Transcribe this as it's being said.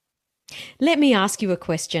Let me ask you a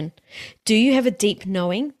question. Do you have a deep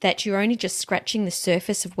knowing that you're only just scratching the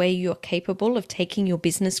surface of where you're capable of taking your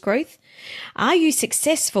business growth? Are you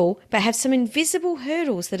successful but have some invisible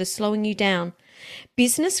hurdles that are slowing you down?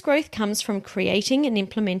 Business growth comes from creating and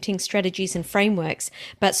implementing strategies and frameworks,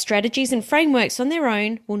 but strategies and frameworks on their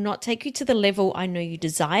own will not take you to the level I know you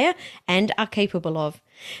desire and are capable of.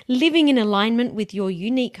 Living in alignment with your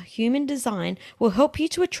unique human design will help you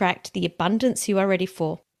to attract the abundance you are ready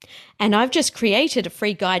for. And I've just created a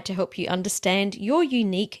free guide to help you understand your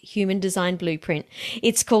unique human design blueprint.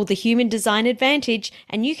 It's called the Human Design Advantage,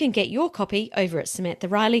 and you can get your copy over at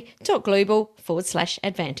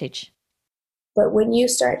SamanthaRiley.global/advantage. But when you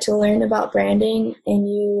start to learn about branding and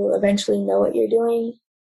you eventually know what you're doing,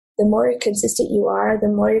 the more consistent you are, the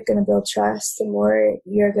more you're going to build trust, the more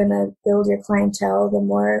you're going to build your clientele, the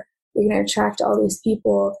more you're going to attract all these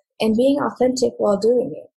people, and being authentic while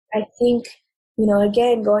doing it. I think,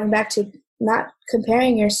 again, going back to not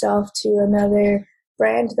comparing yourself to another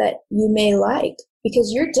brand that you may like,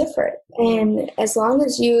 because you're different. And as long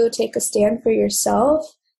as you take a stand for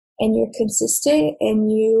yourself and you're consistent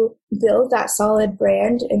and you build that solid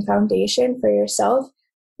brand and foundation for yourself,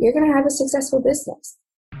 you're going to have a successful business.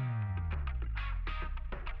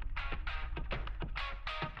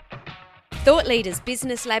 Thought Leaders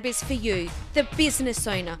Business Lab is for you, the business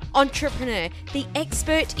owner, entrepreneur, the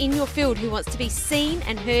expert in your field who wants to be seen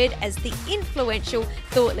and heard as the influential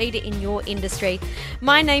thought leader in your industry.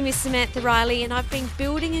 My name is Samantha Riley, and I've been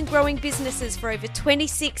building and growing businesses for over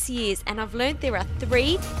 26 years, and I've learned there are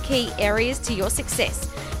 3 key areas to your success: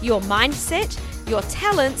 your mindset, your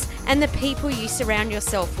talents, and the people you surround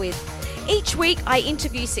yourself with. Each week, I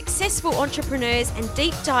interview successful entrepreneurs and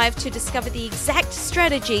deep dive to discover the exact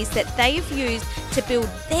strategies that they have used to build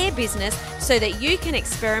their business so that you can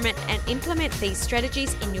experiment and implement these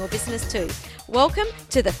strategies in your business too. Welcome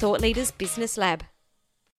to the Thought Leaders Business Lab.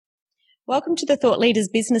 Welcome to the Thought Leaders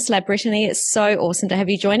Business Lab, Brittany. It's so awesome to have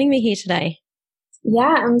you joining me here today.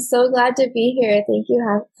 Yeah, I'm so glad to be here. Thank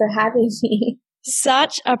you for having me.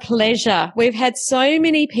 Such a pleasure. We've had so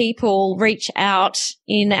many people reach out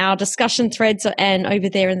in our discussion threads and over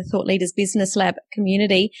there in the Thought Leaders Business Lab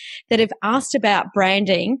community that have asked about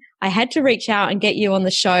branding. I had to reach out and get you on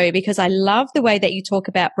the show because I love the way that you talk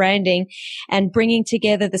about branding and bringing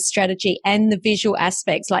together the strategy and the visual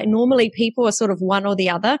aspects. Like normally people are sort of one or the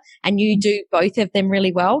other, and you do both of them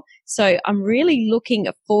really well. So I'm really looking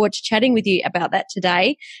forward to chatting with you about that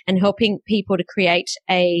today and helping people to create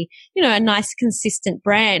a nice, consistent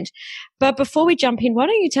brand. But before we jump in, why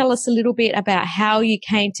don't you tell us a little bit about how you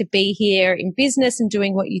came to be here in business and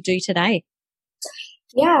doing what you do today?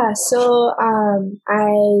 Yeah, so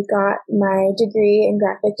I got my degree in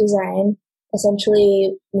graphic design,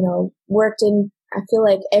 essentially, worked in, I feel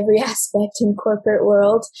like, every aspect in corporate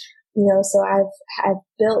world, so I've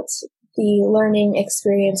built the learning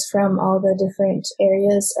experience from all the different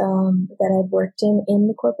areas that I've worked in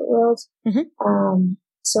the corporate world. Mm-hmm.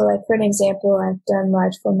 So like, for an example, I've done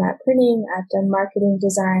large format printing, I've done marketing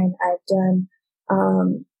design, I've done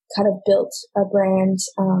kind of built a brand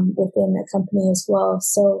within a company as well.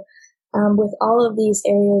 So with all of these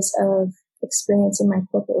areas of experience in my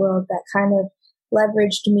corporate world, that kind of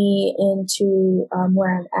leveraged me into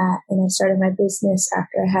where I'm at. And I started my business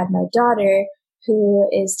after I had my daughter, who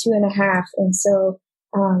is 2.5. And so,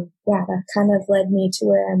 that kind of led me to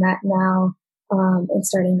where I'm at now in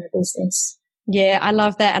starting my business. Yeah, I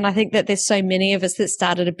love that. And I think that there's so many of us that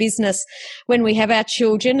started a business when we have our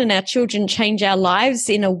children, and our children change our lives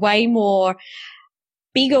in a way more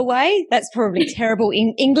bigger way. That's probably terrible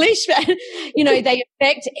in English, but, they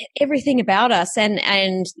affect everything about us. And,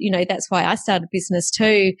 that's why I started a business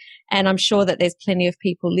too. And I'm sure that there's plenty of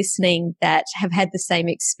people listening that have had the same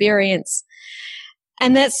experience.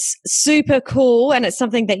 And that's super cool. And it's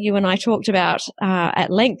something that you and I talked about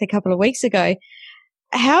at length a couple of weeks ago.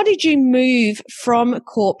 How did you move from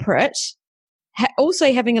corporate,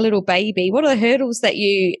 also having a little baby? What are the hurdles that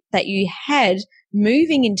you had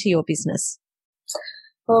moving into your business?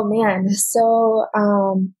 Oh man. So,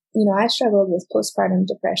 I struggled with postpartum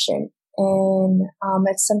depression, and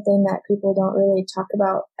it's something that people don't really talk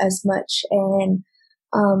about as much. And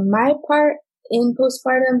my part in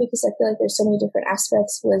postpartum, because I feel like there's so many different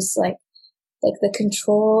aspects, was like the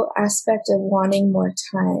control aspect of wanting more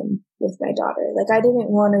time with my daughter. Like, I didn't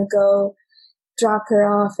want to go drop her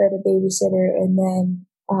off at a babysitter and then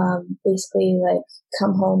basically like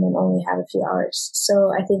come home and only have a few hours.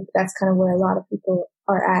 So I think that's kind of where a lot of people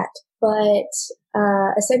are at. But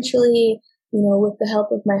essentially, with the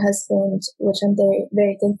help of my husband, which I'm very,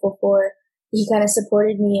 very thankful for, he kind of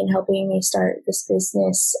supported me in helping me start this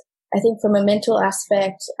business. I think from a mental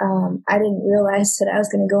aspect, I didn't realize that I was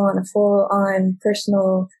going to go on a full-on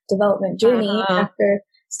personal development journey after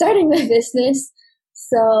starting my business.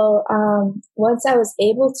 So once I was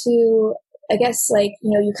able to, I guess, like,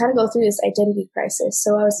 you know, you kind of go through this identity crisis.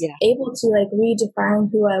 So I was able to like redefine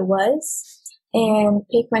who I was and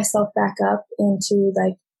pick myself back up into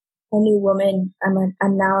like a new woman.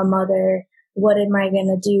 I'm now a mother. What am I going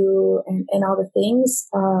to do? And all the things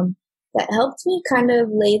that helped me kind of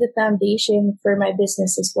lay the foundation for my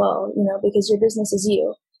business as well, you know, because your business is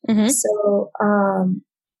you. Mm-hmm. So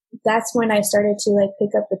that's when I started to like pick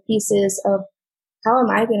up the pieces of how am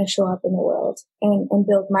I going to show up in the world and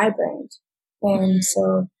build my brand. And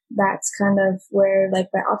so that's kind of where like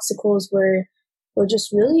my obstacles were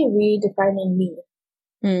just really redefining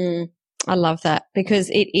me. I love that,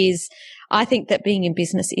 because it is, I think that being in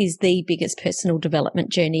business is the biggest personal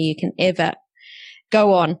development journey you can ever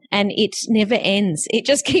go on, and it never ends. It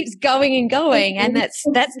just keeps going and going. And that's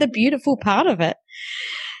the beautiful part of it.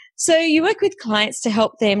 So you work with clients to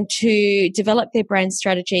help them to develop their brand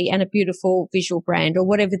strategy and a beautiful visual brand, or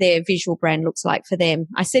whatever their visual brand looks like for them.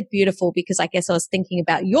 I said beautiful because I guess I was thinking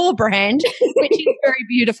about your brand, which is very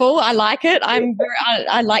beautiful. I like it.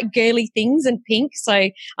 I like girly things and pink, so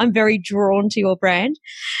I'm very drawn to your brand.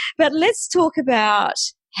 But let's talk about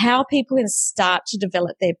how people can start to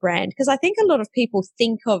develop their brand, because I think a lot of people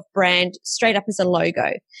think of brand straight up as a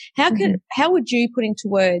logo. How would you put into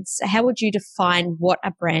words, how would you define what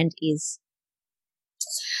a brand is?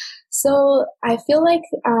 So I feel like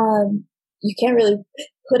you can't really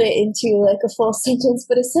put it into like a full sentence,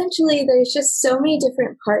 but essentially there's just so many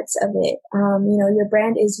different parts of it. You know, your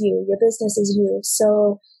brand is you, your business is you.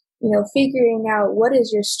 So, you know, figuring out what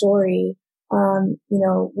is your story, you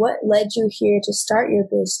know, what led you here to start your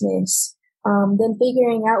business, then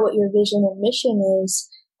figuring out what your vision and mission is,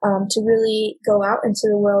 to really go out into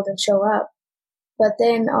the world and show up. But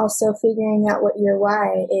then also figuring out what your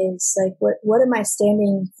why is, like, what am I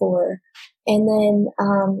standing for? And then,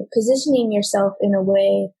 positioning yourself in a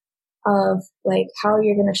way of like how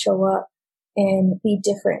you're going to show up and be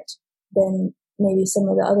different than maybe some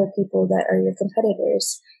of the other people that are your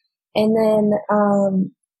competitors. And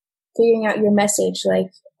then, figuring out your message, like,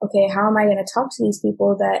 okay, how am I going to talk to these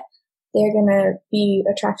people that they're going to be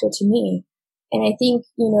attracted to me? And I think,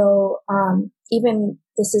 you know, even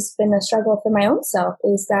this has been a struggle for my own self,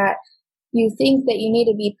 is that you think that you need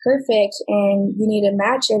to be perfect and you need to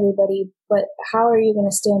match everybody, but how are you going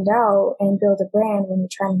to stand out and build a brand when you're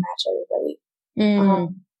trying to match everybody?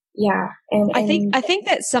 And I think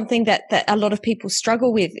that's something that a lot of people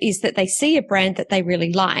struggle with, is that they see a brand that they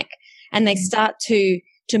really like and they start to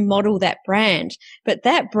model that brand, but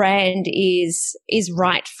that brand is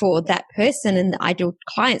right for that person and the ideal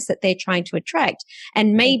clients that they're trying to attract,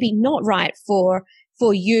 and maybe not right for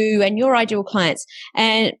you and your ideal clients.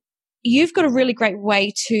 And you've got a really great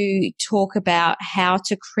way to talk about how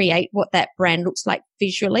to create what that brand looks like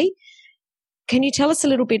visually. Can you tell us a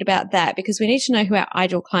little bit about that? Because we need to know who our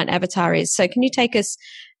ideal client avatar is. So can you take us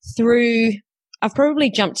through, I've probably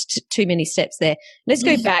jumped too many steps there. Let's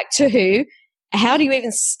go back to how do you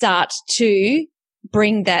even start to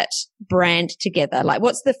bring that brand together? Like,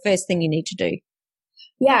 what's the first thing you need to do?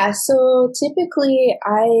 Yeah, so typically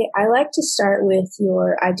I like to start with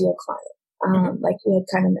your ideal client, like you had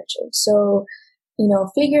kind of mentioned. So, you know,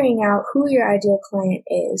 figuring out who your ideal client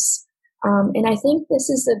is. And I think this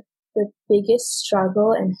is the biggest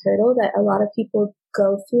struggle and hurdle that a lot of people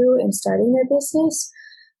go through in starting their business,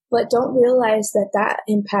 but don't realize that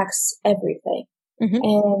impacts everything. Mm-hmm.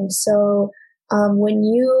 And so, when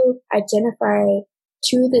you identify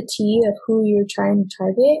to the T of who you're trying to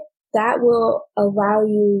target, that will allow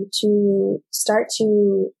you to start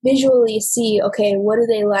to visually see, okay, what do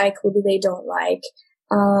they like? What do they don't like?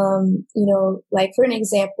 You know, like for an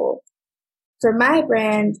example, for my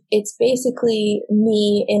brand, it's basically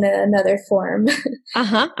me in another form.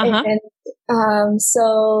 And,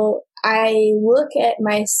 so I look at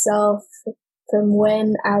myself from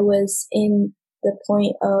when I was in the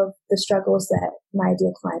point of the struggles that my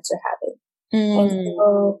ideal clients are having. And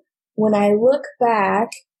so when I look back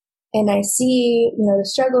and I see, you know, the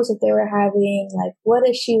struggles that they were having, like, what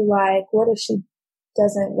does she like? What does she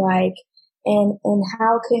doesn't like? And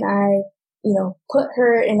how can I, you know, put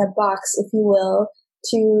her in a box, if you will,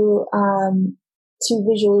 to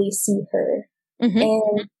visually see her. Mm-hmm.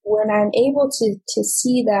 And when I'm able to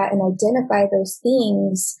see that and identify those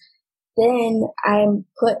things, then I'm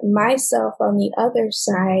put myself on the other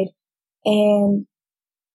side and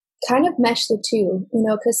kind of mesh the two, you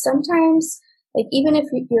know, because sometimes, like, even if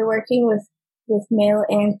you're working with male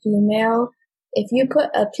and female, if you put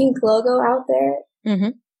a pink logo out there,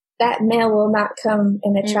 that male will not come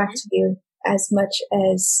and attract you as much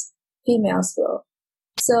as females will.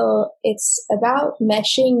 So it's about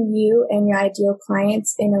meshing you and your ideal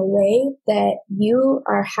clients in a way that you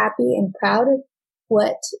are happy and proud of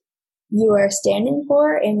what you are standing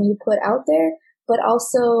for and you put out there, but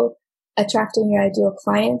also attracting your ideal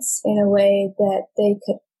clients in a way that they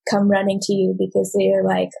could come running to you because they're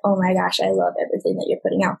like, oh my gosh, I love everything that you're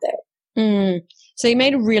putting out there. So you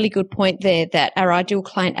made a really good point there that our ideal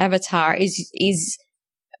client avatar is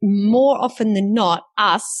more often than not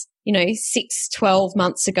us, 6, 12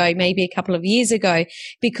 months ago, maybe a couple of years ago,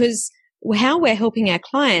 because how we're helping our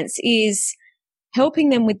clients is helping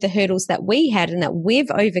them with the hurdles that we had and that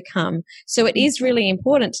we've overcome. So it is really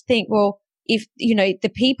important to think, well, if,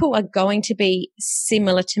 the people are going to be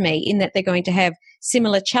similar to me in that they're going to have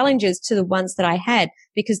similar challenges to the ones that I had,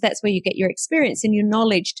 because that's where you get your experience and your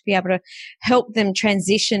knowledge to be able to help them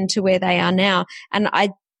transition to where they are now. And I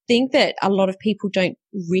think that a lot of people don't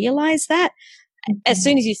realize that. As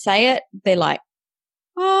soon as you say it, they're like,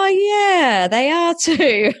 oh yeah, they are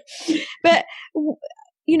too. But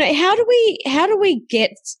how do we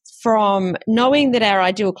get from knowing that our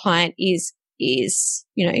ideal client is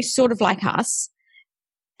sort of like us?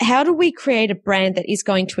 How do we create a brand that is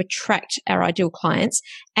going to attract our ideal clients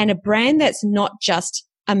and a brand that's not just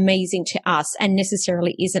amazing to us and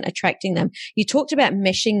necessarily isn't attracting them? You talked about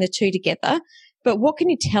meshing the two together, but what can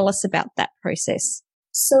you tell us about that process?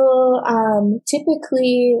 So,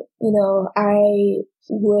 typically, I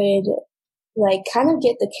would kind of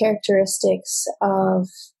get the characteristics of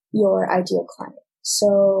your ideal client.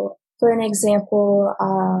 So, for an example,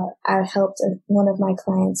 I helped one of my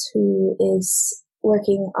clients who is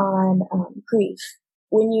working on grief.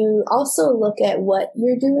 When you also look at what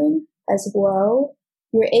you're doing as well,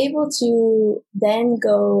 you're able to then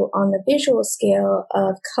go on the visual scale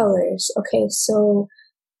of colors. Okay, so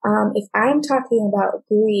if I'm talking about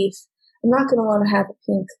grief, I'm not going to want to have a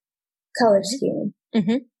pink color scheme. I'm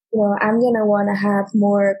going to want to have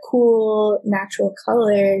more cool, natural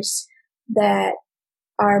colors that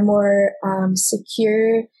are more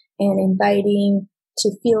secure and inviting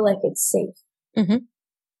to feel like it's safe.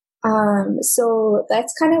 So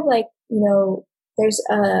that's kind of like,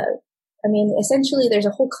 essentially there's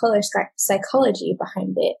a whole color psychology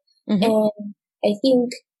behind it. And I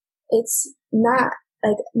think it's not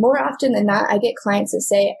like more often than not, I get clients that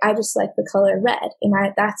say, I just like the color red and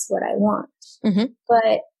that's what I want.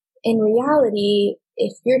 But in reality,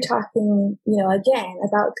 if you're talking, again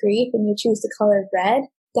about grief and you choose the color red,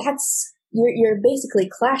 that's, you're basically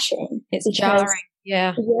clashing. It's jarring.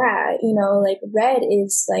 Yeah. Yeah. Red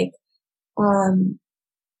is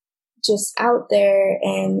just out there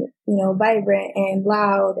and, vibrant and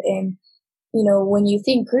loud. And, when you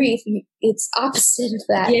think grief, it's opposite of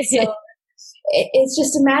that. Yeah. So it's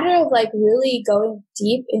just a matter of really going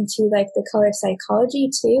deep into the color psychology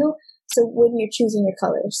too. So when you're choosing your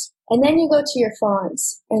colors and then you go to your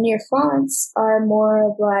fonts and your fonts are more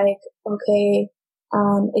of okay,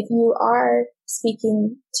 if you are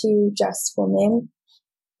speaking to just women,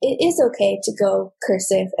 it is okay to go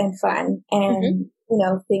cursive and fun and,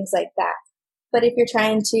 things like that. But if you're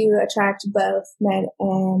trying to attract both men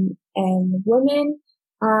and women,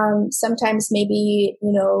 sometimes maybe,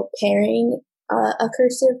 pairing a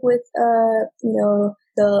cursive with,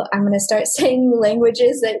 I'm going to start saying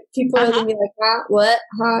languages that people are going to be like, huh, what,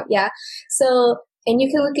 huh, yeah. So, and you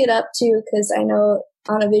can look it up too, because I know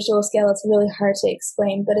on a visual scale, it's really hard to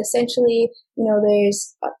explain, but essentially,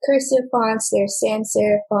 there's cursive fonts, there's sans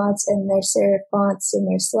serif fonts, and there's serif fonts, and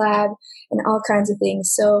there's slab, and all kinds of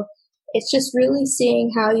things. So it's just really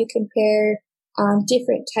seeing how you compare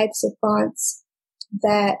different types of fonts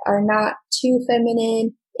that are not too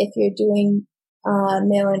feminine. If you're doing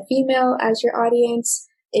male and female as your audience,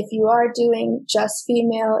 if you are doing just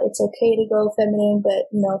female, it's okay to go feminine, but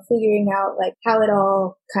figuring out how it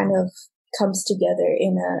all kind of comes together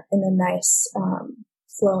in a nice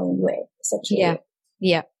flowing way, essentially.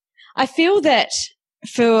 Yeah. I feel that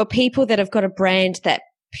for people that have got a brand that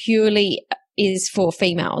purely is for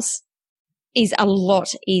females is a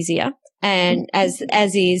lot easier, and as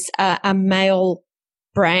is a male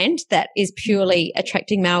brand that is purely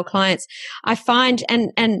attracting male clients. I find,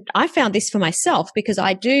 and I found this for myself because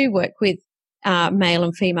I do work with male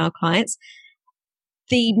and female clients,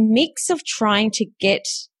 the mix of trying to get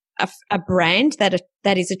a brand that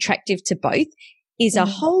is attractive to both is a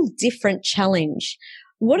whole different challenge.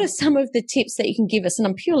 What are some of the tips that you can give us? And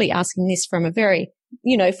I'm purely asking this from a very,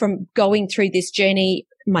 from going through this journey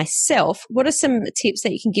myself. What are some tips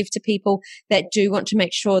that you can give to people that do want to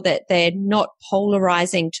make sure that they're not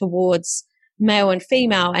polarizing towards male and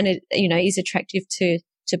female and it, is attractive to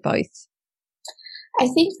to both? I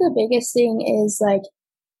think the biggest thing is like,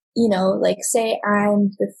 you know, like say I'm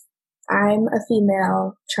a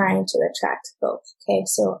female trying to attract both. Okay.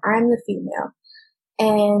 So I'm the female,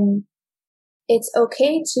 and it's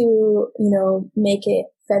okay to, you know, make it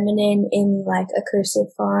feminine in like a cursive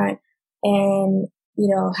font and, you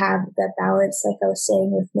know, have that balance, like I was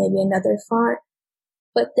saying, with maybe another font.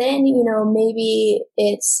 But then, you know, maybe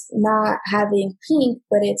it's not having pink,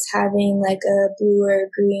 but it's having like a blue or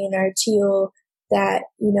green or teal that,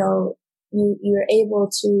 you know, you're able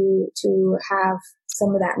to have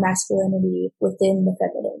some of that masculinity within the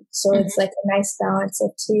feminine. So it's like a nice balance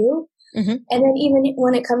of two. And then even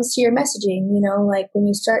when it comes to your messaging, you know, like when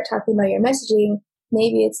you start talking about your messaging,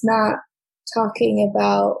 maybe it's not talking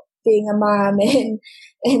about being a mom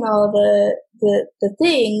and all the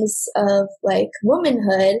things of like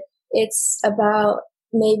womanhood. It's about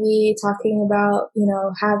maybe talking about, you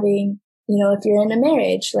know, having, you know, if you're in a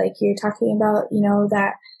marriage, like you're talking about, you know,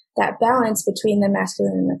 that balance between the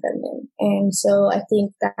masculine and the feminine. And so I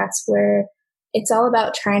think that's where it's all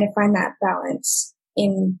about trying to find that balance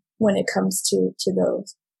in when it comes to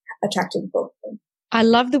those attracting both of them. I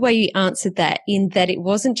love the way you answered that, in that it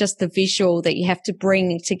wasn't just the visual that you have to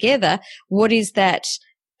bring together. What is that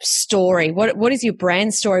story? What is your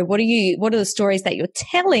brand story? What are the stories that you're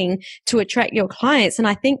telling to attract your clients? And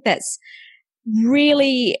I think that's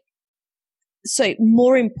really so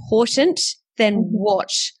more important than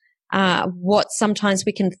what sometimes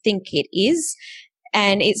we can think it is.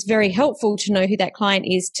 And it's very helpful to know who that client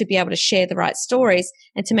is to be able to share the right stories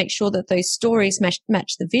and to make sure that those stories match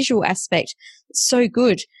the visual aspect. It's so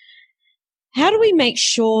good. How do we make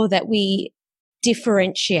sure that we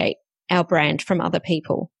differentiate our brand from other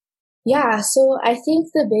people? Yeah, so I think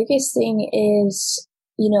the biggest thing is,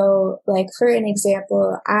 you know, like for an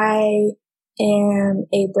example, I am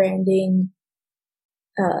a branding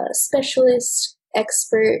specialist,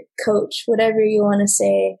 expert, coach, whatever you want to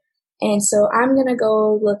say. And so I'm going to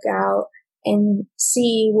go look out and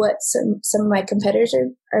see what some of my competitors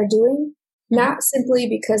are doing, not simply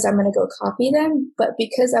because I'm going to go copy them, but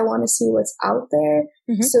because I want to see what's out there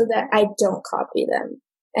so that I don't copy them.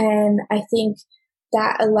 And I think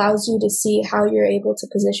that allows you to see how you're able to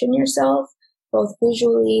position yourself both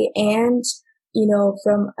visually and, you know,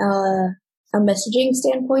 from a messaging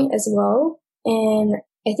standpoint as well. And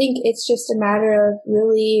I think it's just a matter of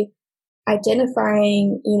really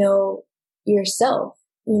identifying, you know, yourself.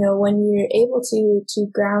 You know, when you're able to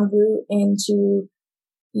ground root into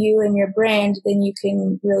you and your brand, then you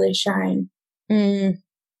can really shine.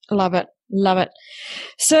 Love it. Love it.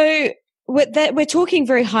 So we're talking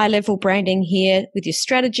very high level branding here with your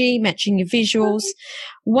strategy, matching your visuals.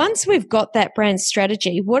 Once we've got that brand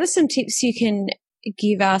strategy, what are some tips you can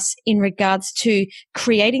give us in regards to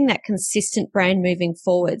creating that consistent brand moving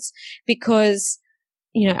forwards? Because,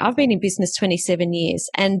 you know, I've been in business 27 years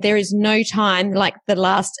and there is no time like the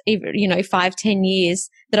last, 5-10 years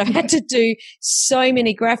that I've had to do so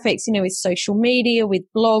many graphics, you know, with social media, with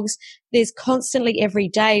blogs. There's constantly every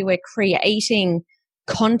day we're creating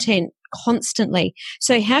content constantly.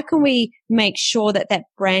 So how can we make sure that that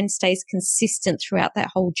brand stays consistent throughout that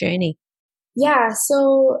whole journey? Yeah.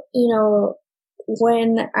 So, you know,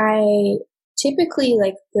 when I typically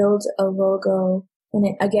like build a logo,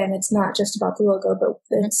 and again, it's not just about the logo, but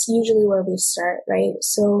it's usually where we start, right?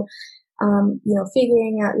 So, you know,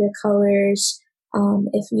 figuring out your colors,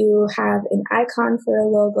 if you have an icon for a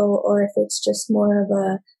logo or if it's just more of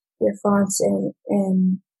your fonts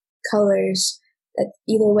and colors, that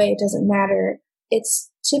either way, it doesn't matter.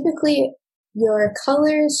 It's typically your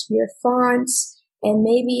colors, your fonts, and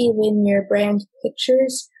maybe even your brand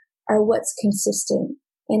pictures are what's consistent.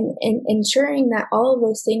 And ensuring that all of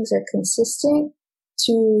those things are consistent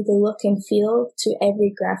to the look and feel to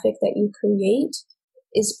every graphic that you create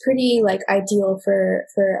is pretty like ideal for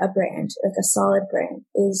a brand, like a solid brand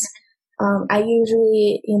is, I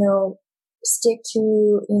usually, you know, stick to,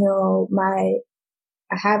 you know,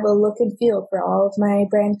 I have a look and feel for all of my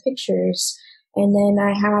brand pictures. And then I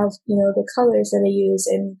have, you know, the colors that I use.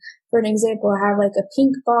 And for an example, I have like a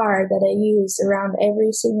pink bar that I use around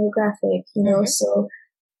every single graphic, you know, so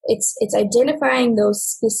it's identifying those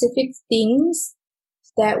specific things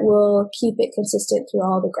that will keep it consistent through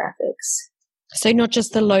all the graphics. So not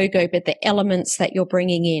just the logo, but the elements that you're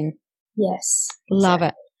bringing in. Yes. Love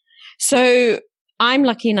it. So I'm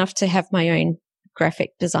lucky enough to have my own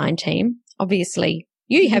graphic design team. Obviously,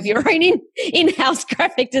 you have your own in-house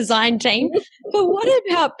graphic design team. But what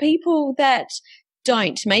about people that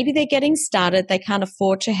don't? Maybe they're getting started. They can't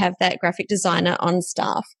afford to have that graphic designer on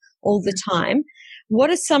staff all the time. what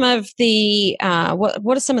are some of the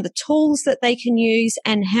what are some of the tools that they can use,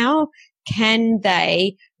 and how can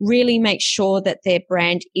they really make sure that their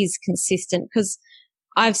brand is consistent? Because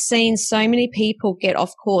I've seen so many people get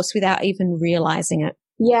off course without even realizing it.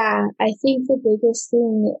 Yeah, I think the biggest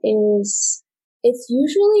thing is it's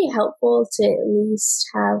usually helpful to at least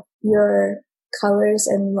have your colors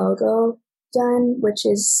and logo done, which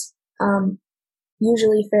is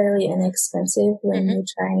usually fairly inexpensive when you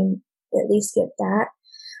try and at least get that.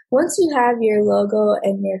 Once you have your logo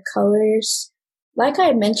and your colors, like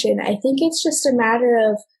I mentioned, I think it's just a matter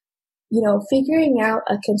of, figuring out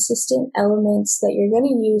a consistent elements that you're going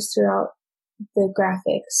to use throughout the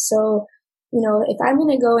graphics. So, if I'm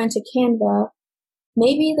going to go into Canva,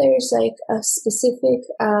 maybe there's like a specific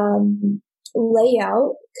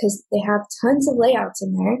layout, because they have tons of layouts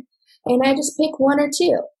in there, and I just pick one or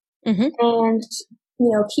two. And,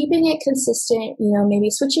 keeping it consistent, maybe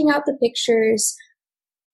switching out the pictures,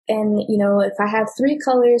 and, if I have 3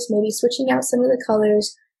 colors, maybe switching out some of the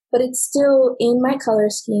colors, but it's still in my color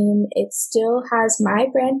scheme. It still has my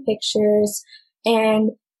brand pictures,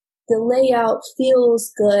 and the layout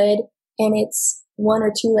feels good, and it's 1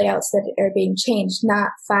 or 2 layouts that are being changed, not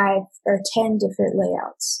 5 or 10 different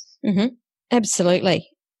layouts. Absolutely.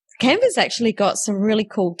 Canva's actually got some really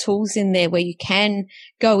cool tools in there where you can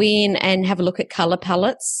go in and have a look at color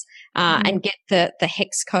palettes and get the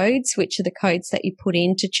hex codes, which are the codes that you put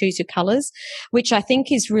in to choose your colors, which I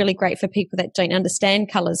think is really great for people that don't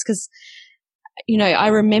understand colors. Because, I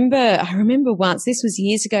remember once, this was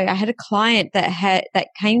years ago, I had a client that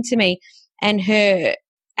came to me, and her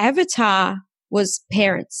avatar was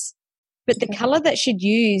parents, but the color that she'd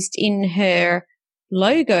used in her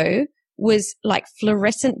logo was like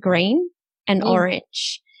fluorescent green and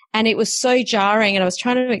orange. And it was so jarring. And I was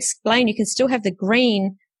trying to explain, you can still have the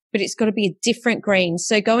green, but it's got to be a different green.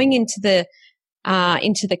 So going into the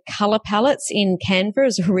color palettes in Canva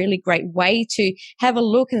is a really great way to have a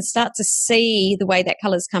look and start to see the way that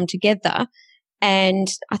colors come together. And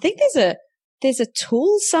I think there's a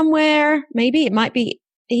tool somewhere, maybe it might be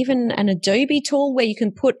even an Adobe tool, where you can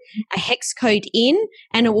put a hex code in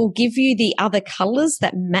and it will give you the other colors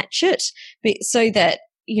that match it, so that,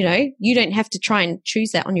 you don't have to try and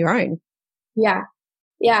choose that on your own. Yeah.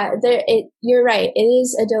 Yeah. You're right. It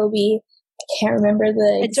is Adobe. I can't remember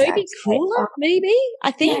the Adobe Cooler, maybe?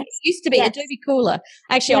 I think it used to be Adobe Cooler.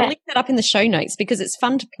 Actually, I'll link that up in the show notes because it's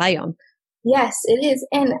fun to play on. Yes, it is.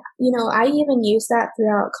 And, I even use that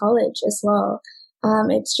throughout college as well.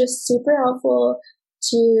 It's just super helpful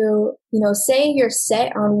to, say you're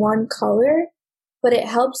set on one color, but it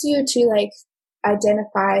helps you to like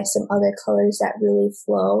identify some other colors that really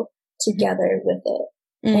flow together with it.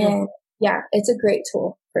 And yeah, it's a great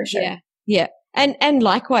tool for sure. Yeah. And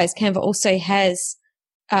likewise, Canva also has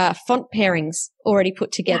font pairings already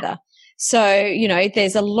put together. So,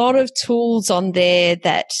 there's a lot of tools on there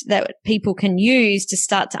that people can use to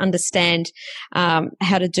start to understand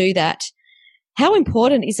how to do that. How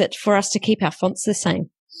important is it for us to keep our fonts the same?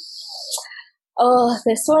 Oh,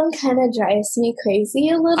 this one kind of drives me crazy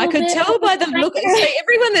a little bit. I could tell by the look. So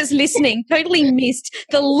everyone that's liesning totally missed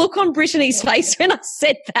the look on Brittany's face when I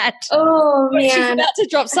said that. Oh, man. She's about to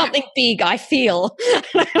drop something big, I feel.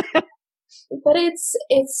 But it's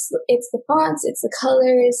the fonts, it's the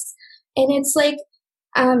colors, and it's like,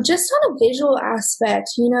 just on a visual aspect,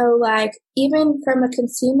 like even from a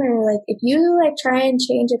consumer, like if you like try and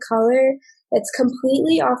change a color that's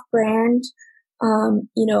completely off brand,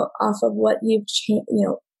 off of what you've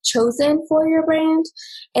chosen for your brand,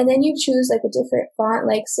 and then you choose like a different font,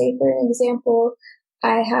 like say for an example,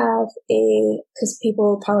 I have because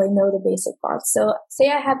people probably know the basic fonts. So say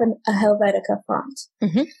I have a Helvetica font.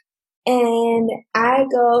 And I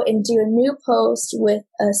go and do a new post with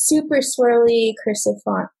a super swirly cursive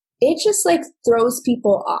font. It just like throws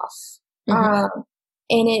people off.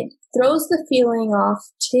 And it throws the feeling off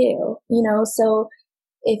too, so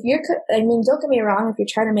if don't get me wrong, if you're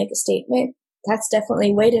trying to make a statement, that's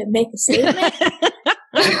definitely a way to make a statement.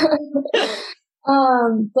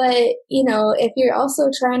 But if you're also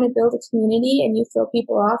trying to build a community and you throw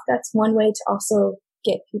people off, that's one way to also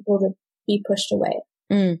get people to be pushed away.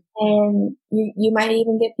 And you might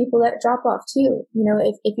even get people that drop off too.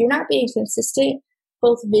 If you're not being consistent,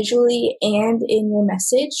 both visually and in your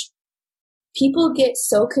message, people get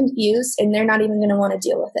so confused and they're not even going to want to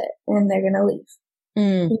deal with it, and they're going to leave.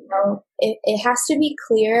 It has to be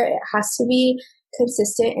clear, it has to be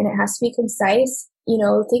consistent, and it has to be concise.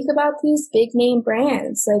 Think about these big name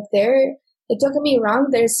brands. Like don't get me wrong,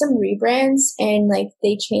 there's some rebrands and like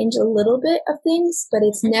they change a little bit of things, but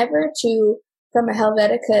it's never to from a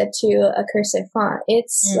Helvetica to a cursive font.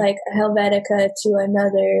 It's like a Helvetica to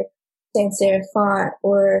another sans serif font,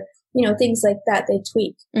 or, things like that they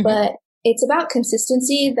tweak. But it's about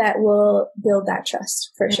consistency that will build that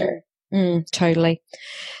trust for sure. Totally.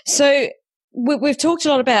 So we've talked a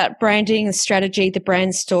lot about branding, the strategy, the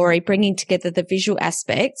brand story, bringing together the visual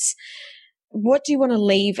aspects. What do you want to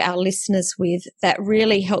leave our listeners with that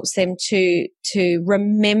really helps them to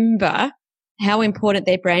remember how important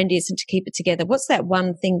their brand is and to keep it together? What's that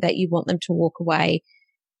one thing that you want them to walk away,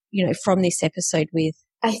 from this episode with?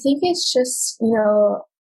 I think it's just,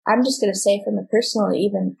 I'm just going to say from a personal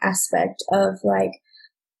even aspect of like,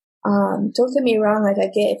 don't get me wrong. Like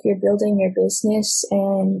I get if you're building your business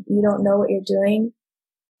and you don't know what you're doing,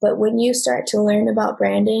 but when you start to learn about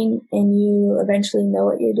branding and you eventually know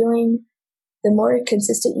what you're doing, the more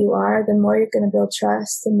consistent you are, the more you're going to build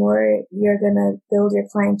trust, the more you're going to build your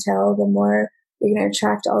clientele, the more you're going to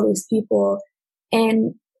attract all these people,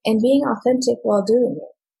 and being authentic while doing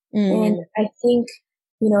it. And I think,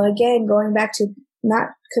 again, going back to not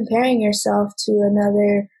comparing yourself to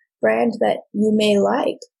another brand that you may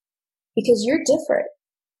like, because you're different.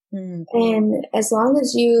 And as long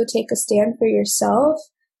as you take a stand for yourself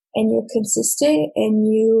and you're consistent and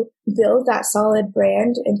you build that solid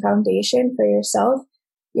brand and foundation for yourself,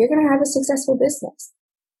 you're going to have a successful business.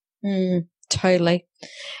 Totally.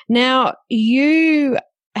 Now, you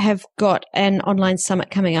have got an online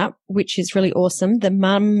summit coming up, which is really awesome, the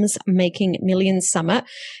Mums Making Millions Summit.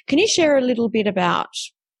 Can you share a little bit about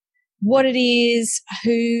what it is,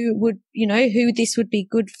 who this would be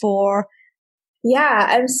good for? Yeah,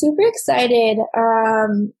 I'm super excited.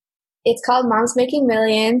 It's called Moms Making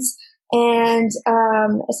Millions. And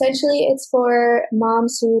essentially it's for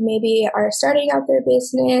moms who maybe are starting out their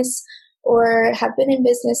business or have been in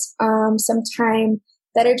business some time,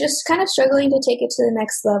 that are just kind of struggling to take it to the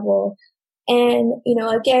next level. And,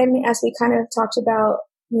 again, as we kind of talked about,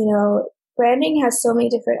 branding has so many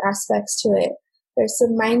different aspects to it. There's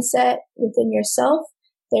some mindset within yourself.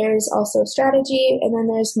 There's also strategy, and then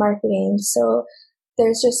there's marketing. So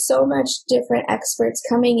there's just so much different experts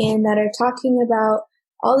coming in that are talking about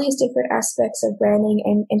all these different aspects of branding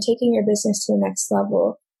and taking your business to the next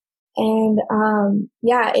level. And,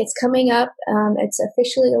 it's coming up. It's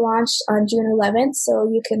officially launched on June 11th. So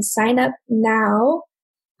you can sign up now.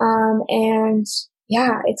 It's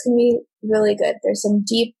going to be really good. There's some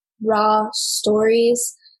deep, raw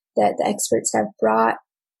stories that the experts have brought.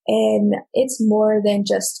 And it's more than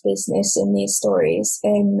just business in these stories.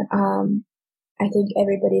 And, I think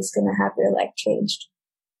everybody's going to have their life changed.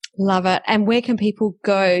 Love it. And where can people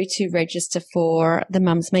go to register for the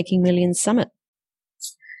Mums Making Millions Summit?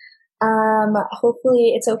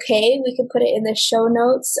 Hopefully it's okay. We can put it in the show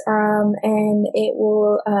notes, and it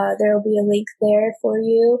will, there will be a link there for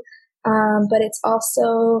you. But it's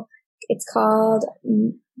called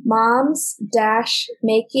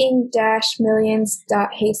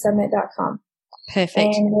moms-making-millions.heysummit.com.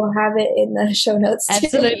 Perfect. And we'll have it in the show notes too.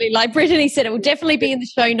 Absolutely. Like Brittany said, it will definitely be in the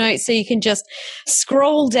show notes, so you can just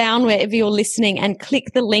scroll down wherever you're listening and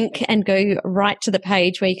click the link and go right to the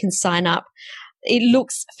page where you can sign up. It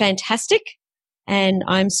looks fantastic, and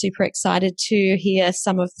I'm super excited to hear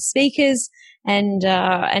some of the speakers and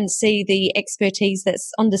see the expertise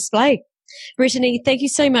that's on display. Brittany, thank you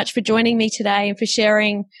so much for joining me today and for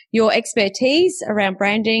sharing your expertise around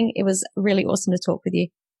branding. It was really awesome to talk with you.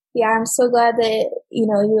 Yeah, I'm so glad that,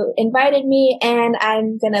 you invited me, and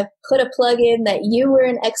I'm going to put a plug in that you were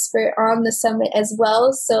an expert on the summit as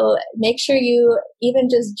well. So make sure you even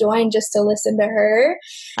just join just to listen to her.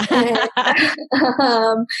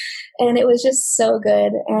 And it was just so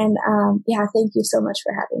good. And, thank you so much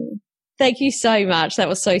for having me. Thank you so much. That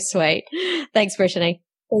was so sweet. Thanks, Brittany.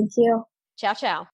 Thank you. Ciao, ciao.